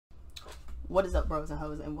What is up, bros and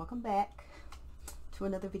hoes, and welcome back to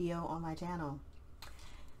another video on my channel.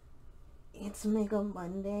 It's Makeup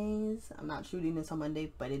Mondays. I'm not shooting this on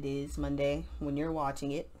Monday, but it is Monday when you're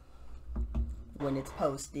watching it, when it's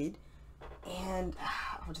posted. And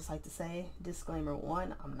I would just like to say, disclaimer: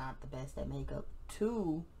 1, I'm not the best at makeup.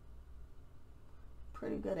 2,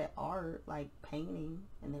 pretty good at art, like painting,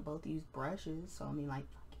 and they both use brushes, so I mean, like,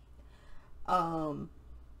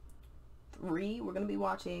 3, we're gonna be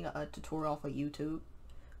watching a tutorial off of YouTube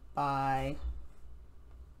by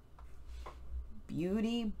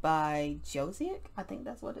Beauty by Josiek. I think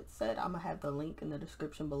that's what it said. I'm gonna have the link in the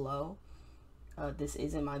description below. This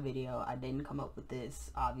isn't my video. I didn't come up with this,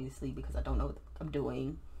 obviously, because I don't know what I'm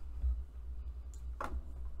doing.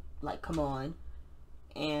 Like, come on.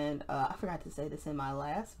 And I forgot to say this in my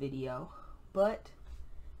last video, but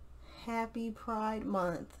happy Pride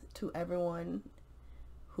Month to everyone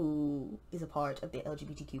who is a part of the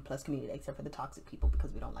LGBTQ plus community, except for the toxic people,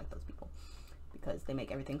 because we don't like those people, because they make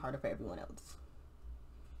everything harder for everyone else.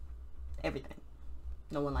 Everything.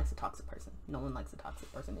 No one likes a toxic person. No one likes a toxic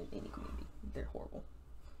person in any community. They're horrible.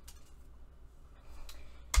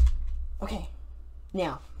 Okay,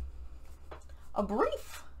 now a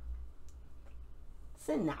brief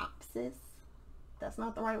synopsis, that's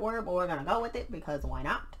not the right word, but we're gonna go with it because why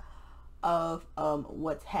not, of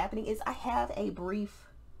what's happening is I have a brief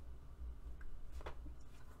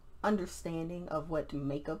understanding of what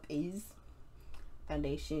makeup is: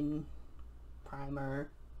 foundation,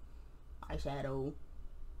 primer, eyeshadow,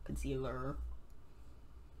 concealer,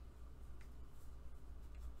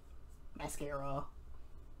 mascara,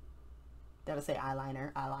 that'll say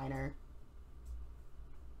eyeliner,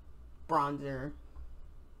 bronzer,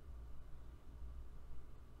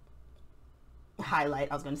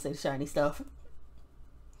 highlight. I was gonna say shiny stuff.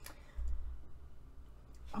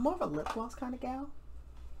 I'm more of a lip gloss kind of gal.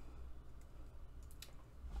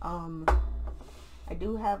 I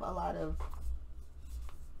do have a lot of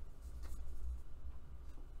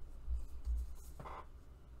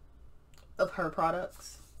her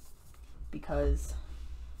products because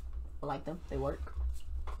I like them. They work.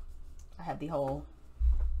 I have the whole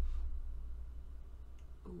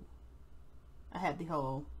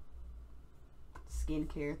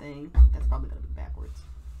skincare thing. That's probably gonna be backwards.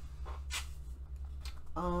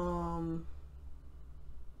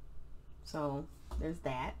 So there's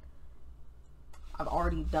that. I've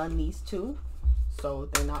already done these two, so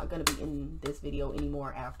they're not gonna be in this video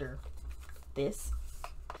anymore after this.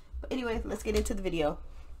 But anyway, let's get into the video.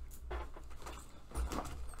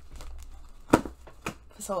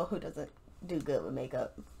 For someone who doesn't do good with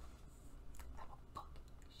makeup, I have a fucking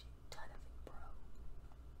shit ton of it,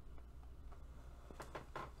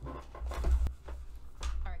 bro.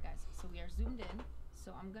 Alright guys, so we are zoomed in.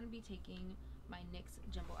 So I'm going to be taking my NYX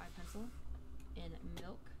Jumbo Eye Pencil in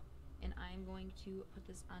Milk, and I'm going to put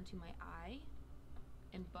this onto my eye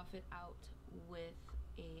and buff it out with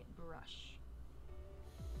a brush.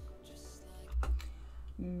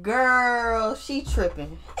 Girl, she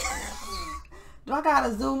tripping. Do I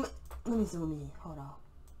gotta zoom? Let me zoom in. Hold on.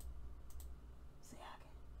 See how I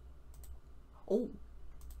can. Oh.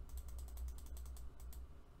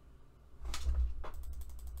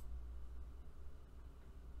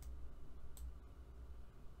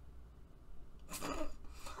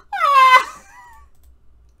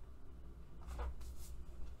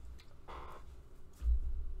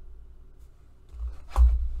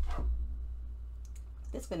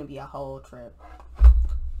 It's gonna be a whole trip.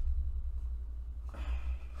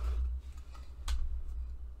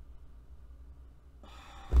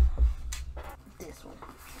 This one.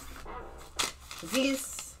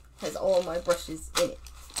 This has all my brushes in it.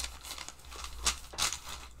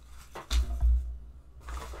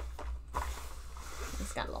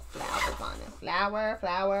 It's got little flowers on it. Flower.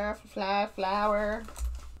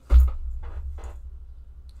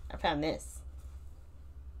 I found this,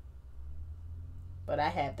 but I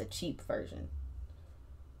have the cheap version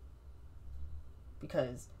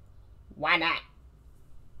because why not?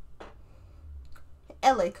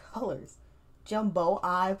 LA Colors Jumbo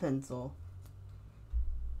Eye Pencil.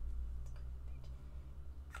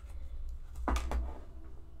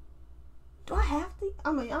 Do I have to?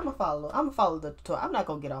 I'm gonna follow the tutorial. I'm not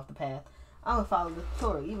gonna get off the path. I'm gonna follow the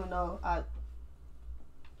tutorial, even though I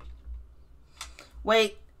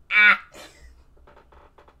wait.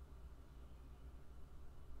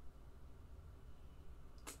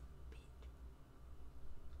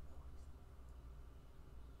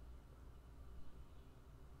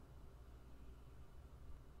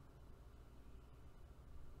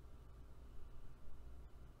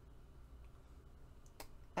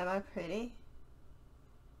 Am I pretty?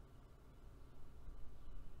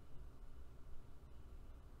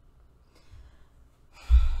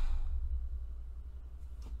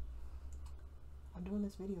 doing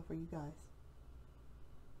this video for you guys.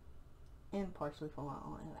 And partially for my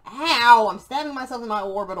own. Ow! I'm stabbing myself in my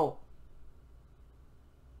orbital.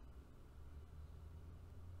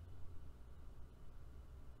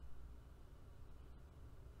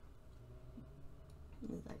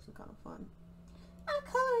 This is actually kind of fun. I'm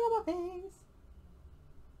coloring on my face.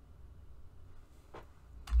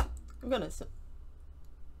 I'm gonna.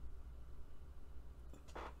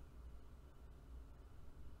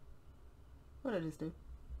 What did this do?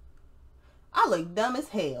 I look dumb as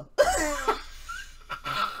hell.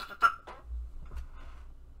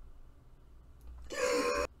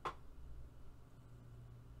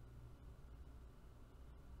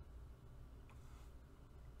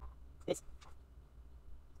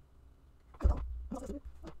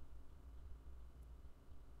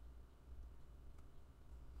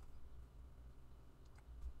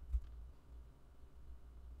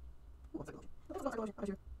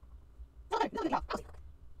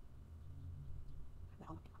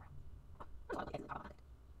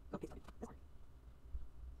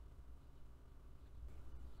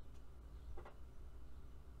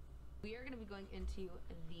 We are going to be going into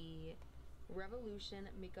the Revolution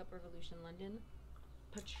Makeup Revolution London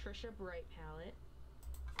Patricia Bright palette.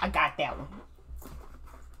 I got that one.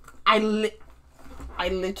 I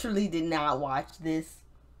literally did not watch this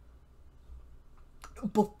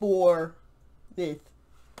before this.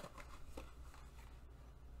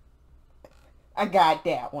 I got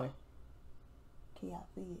that one. Can y'all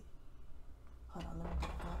see it? Hold on, let me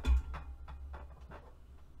back up.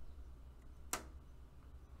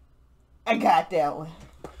 I got that one.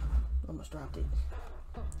 Almost dropped it.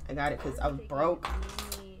 I got it because I was broke.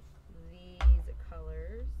 Mainly these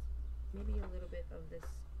colors, maybe a little bit of this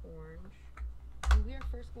orange. And we are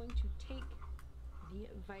first going to take the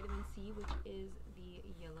vitamin C, which is the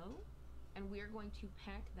yellow, and we are going to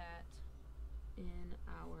pack that in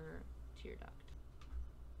our tear duct.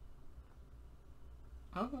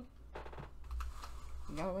 Okay.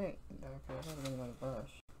 No, wait. Okay, I don't want to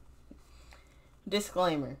brush.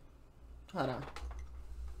 Disclaimer. Hold on.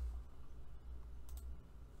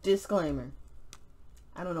 Disclaimer.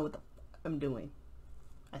 I don't know what the I'm doing.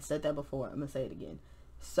 I said that before. I'm going to say it again.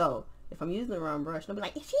 So, if I'm using the wrong brush, I'll be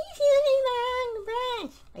like, she's using the wrong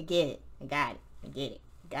brush. I get it. I got it. I get it.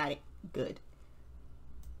 Got it. Good.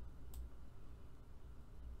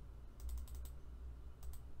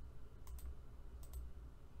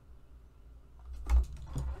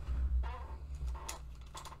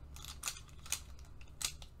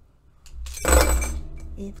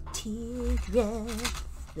 If teardrops,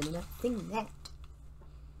 then nothing that.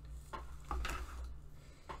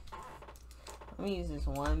 Let me use this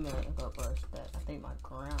one makeup brush that I think my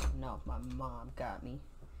mom got me.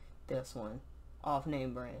 This one. Off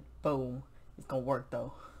name brand. Boom. It's gonna work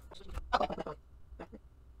though.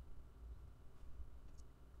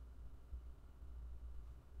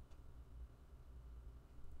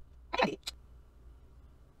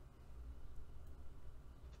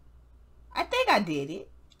 I think I did it.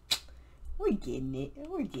 We're getting it.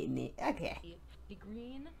 We're getting it. Okay. The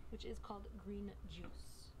green, which is called green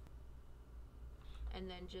juice. And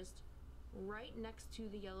then just right next to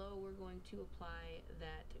the yellow, we're going to apply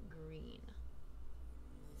that green.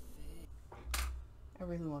 I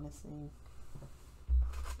really want to sing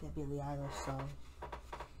that Billie Eilish song,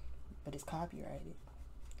 but it's copyrighted,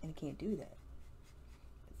 and I can't do that.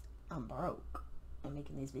 I'm broke. I'm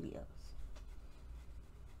making these videos.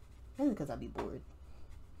 Mainly because I'd be bored.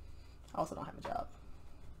 I also don't have a job.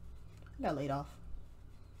 I got laid off.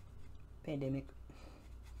 Pandemic.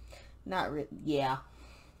 Not really. Yeah.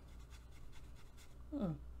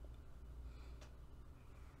 Oh.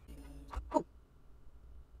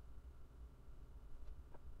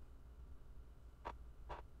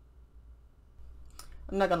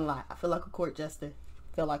 I'm not gonna lie. I feel like a court jester.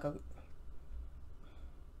 I feel like a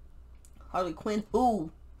Harley Quinn.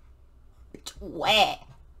 Who? Where?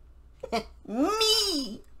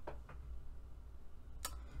 Me.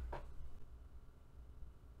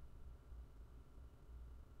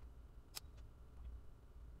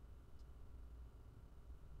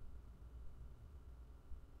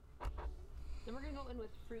 Then we're going to go in with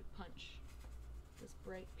Fruit Punch, this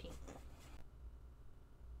bright pink.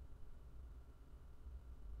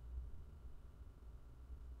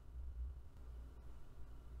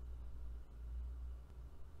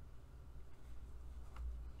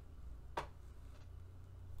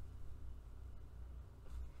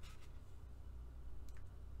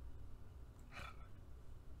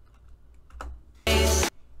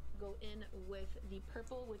 Go in with the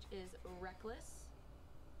purple, which is Reckless.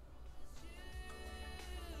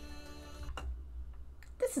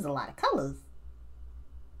 This is a lot of colors.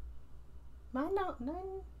 Mine don't.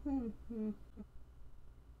 None.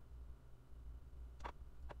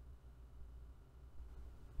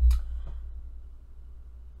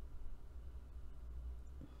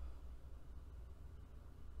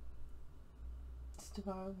 It's too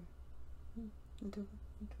far over.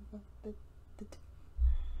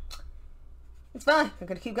 It's fine. I'm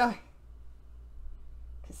gonna keep going.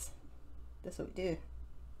 Cause that's what we do.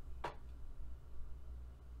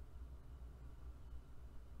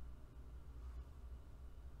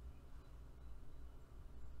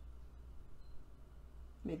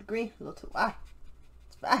 Made the green a little too wide.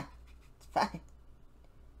 It's fine. It's fine.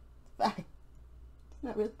 It's fine. It's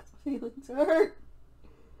not really because my feelings are hurt.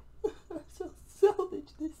 I shall salvage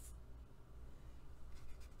this.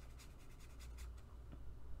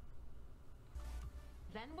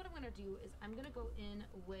 Then what I'm going to do is I'm going to go in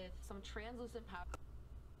with some translucent powder.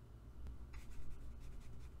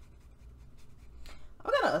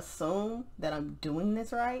 I'm going to assume that I'm doing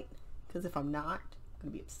this right, because if I'm not, I'm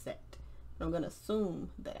going to be upset. And I'm going to assume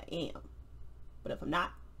that I am. But if I'm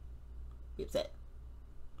not, be upset.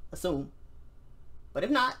 Assume. But if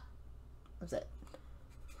not, upset.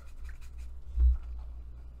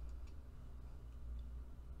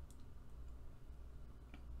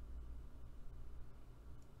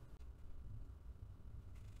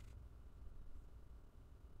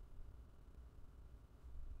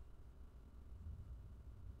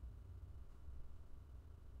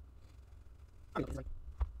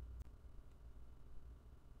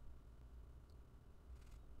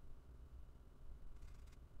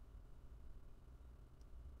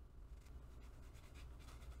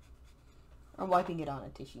 I'm wiping it on a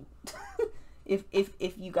tissue.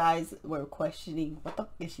 if you guys were questioning what the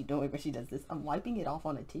fuck is she doing when she does this, I'm wiping it off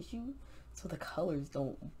on a tissue so the colors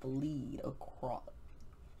don't bleed across.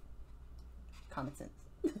 Common sense.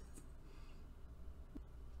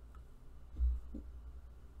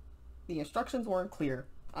 The instructions weren't clear.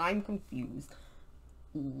 I'm confused.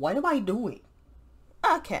 What am I doing?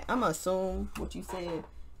 Okay, I'm gonna assume what you said,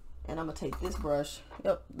 and I'm gonna take this brush.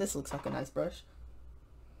 Yep, this looks like a nice brush.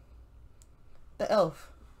 The elf.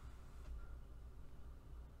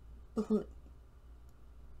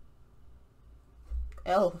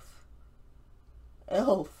 Elf.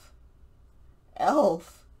 Elf.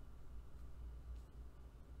 Elf.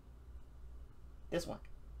 This one.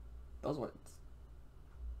 Those words.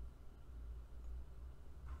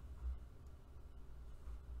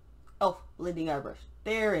 Elf blending airbrush.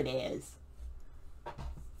 There it is.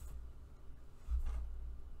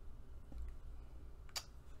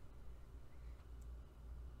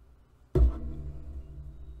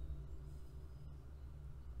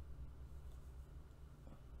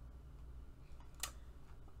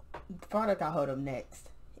 The product I hold up next.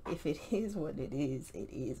 If it is what it is, it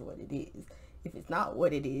is what it is. If it's not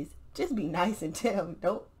what it is, just be nice and tell me.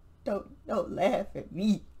 Don't laugh at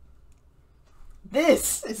me.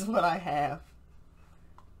 This is what I have.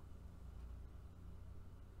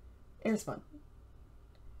 Airspun.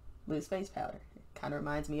 Loose face powder. It kind of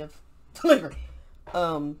reminds me of delivery.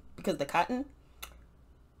 Because the cotton.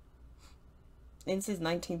 And this is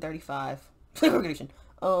 1935. Flavor recognition.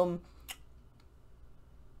 I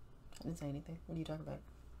didn't say anything. What are you talking about?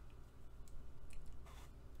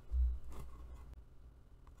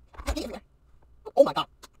 Oh my god.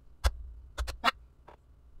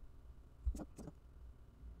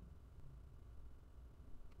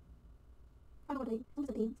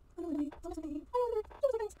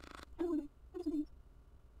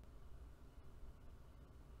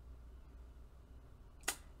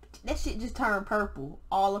 That shit just turned purple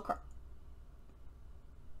all across.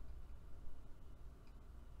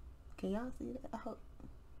 Can y'all see that? I hope.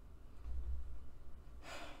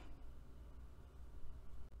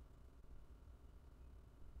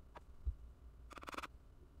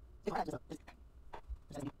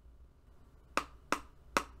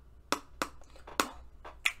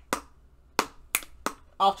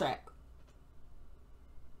 Off track.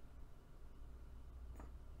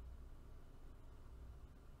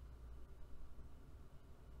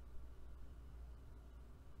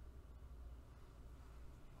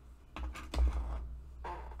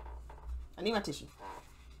 I need my tissue.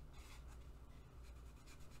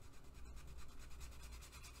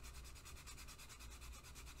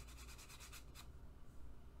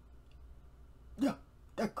 Yeah,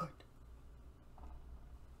 they're good.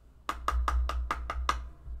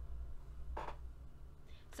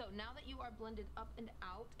 So now that you are blended up and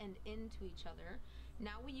out and into each other,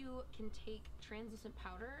 now you can take translucent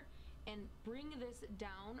powder and bring this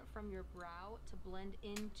down from your brow to blend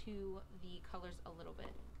into the colors a little bit.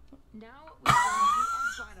 Now we're going to do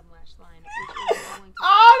our bottom lash line, which is going to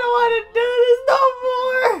I don't want to do this no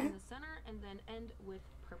more. in the center and then end with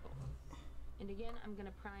purple. And again, I'm going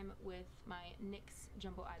to prime with my NYX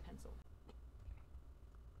Jumbo Eye Pencil.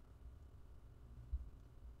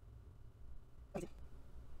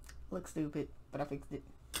 Looks stupid, but I fixed it.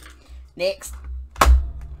 Next.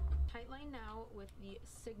 Tight line now with the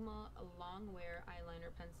Sigma Longwear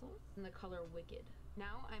eyeliner pencil in the color Wicked.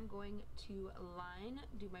 Now I'm going to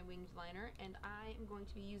do my winged liner, and I am going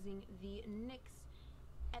to be using the NYX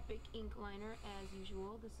Epic Ink liner as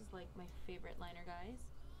usual. This is like my favorite liner, guys.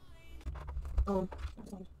 Oh.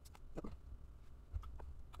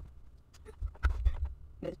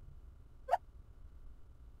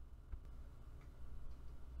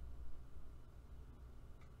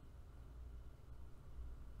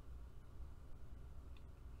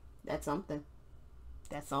 That's something.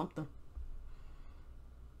 That's something.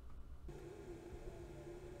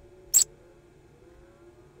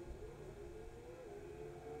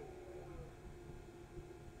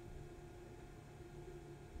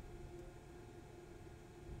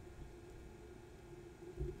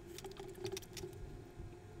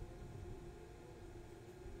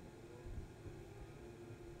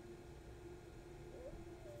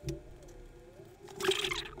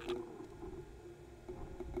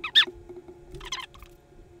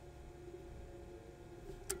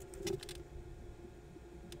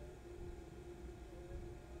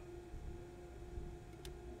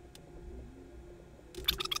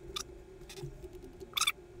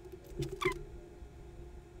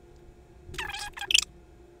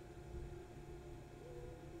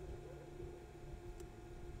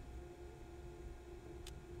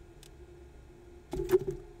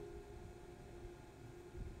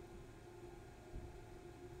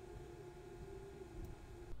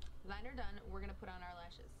 Liner done, we're going to put on our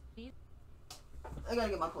lashes. I gotta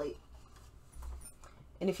get my plate.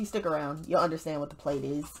 And if you stick around, you'll understand what the plate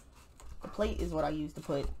is. The plate is what I use to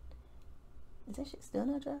put... Is that shit still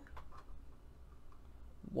not dry?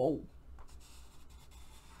 Whoa.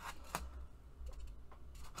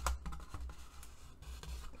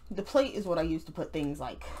 The plate is what I use to put things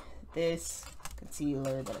like this,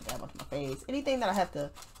 concealer that I dab onto my face. Anything that I have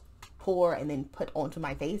to pour and then put onto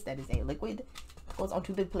my face that is a liquid goes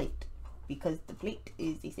onto the plate, because the plate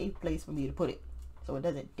is a safe place for me to put it, so it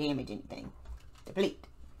doesn't damage anything. The plate.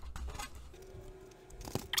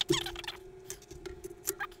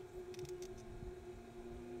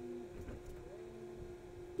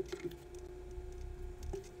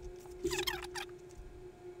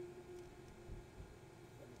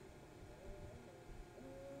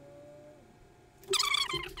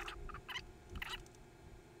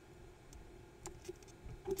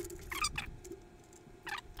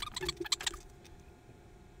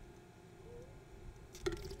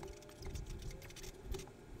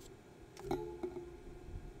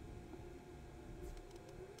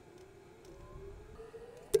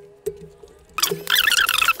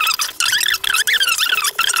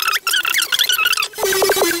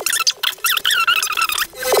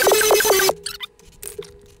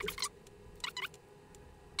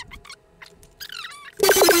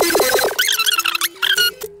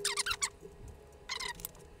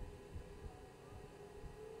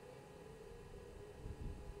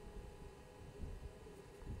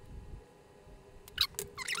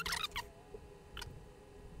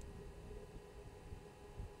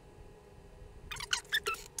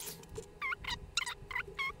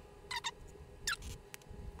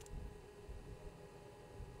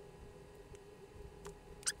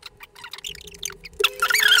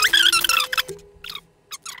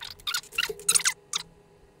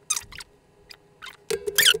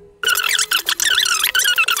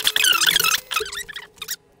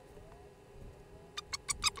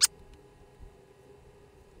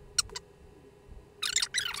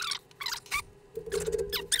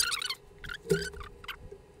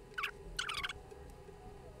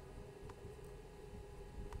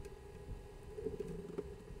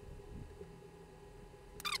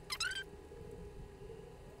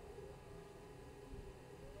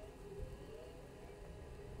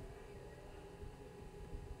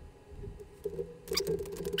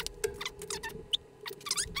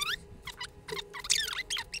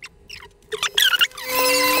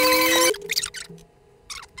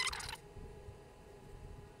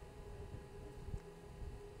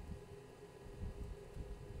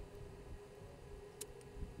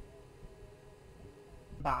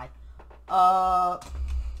 Bye. Now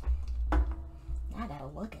I gotta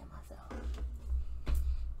look at myself.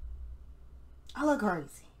 I look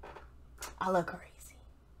crazy. I look crazy.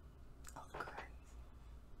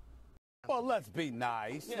 Well, let's be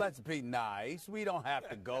nice. Yeah. Let's be nice. We don't have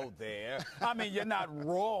to go there. I mean, you're not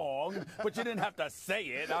wrong, but you didn't have to say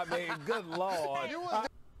it. I mean, good Lord.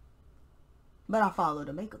 But I followed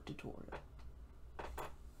a makeup tutorial.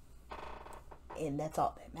 And that's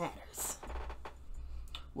all that matters.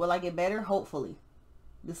 Will I get better? Hopefully.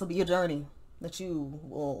 This will be a journey that you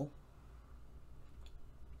will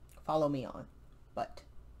follow me on. But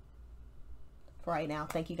for right now,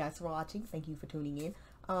 thank you guys for watching. Thank you for tuning in.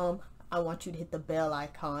 I want you to hit the bell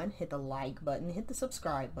icon, hit the like button, hit the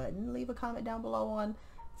subscribe button, leave a comment down below on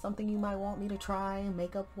something you might want me to try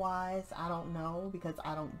makeup wise. I don't know, because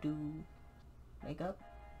I don't do makeup.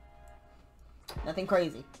 Nothing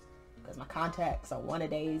crazy, because my contacts are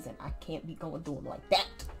one-a-days and I can't be going through them like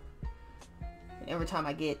that. And every time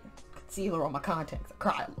I get concealer on my contacts, I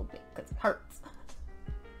cry a little bit because it hurts.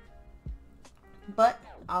 But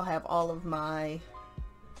I'll have all of my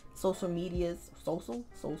social medias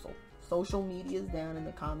down in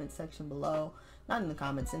the comment section below. Not in the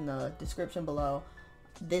comments, in the description below.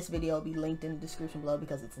 This video will be linked in the description below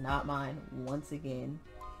because it's not mine, once again.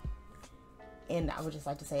 And I would just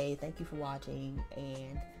like to say thank you for watching,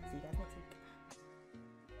 and see you guys next week.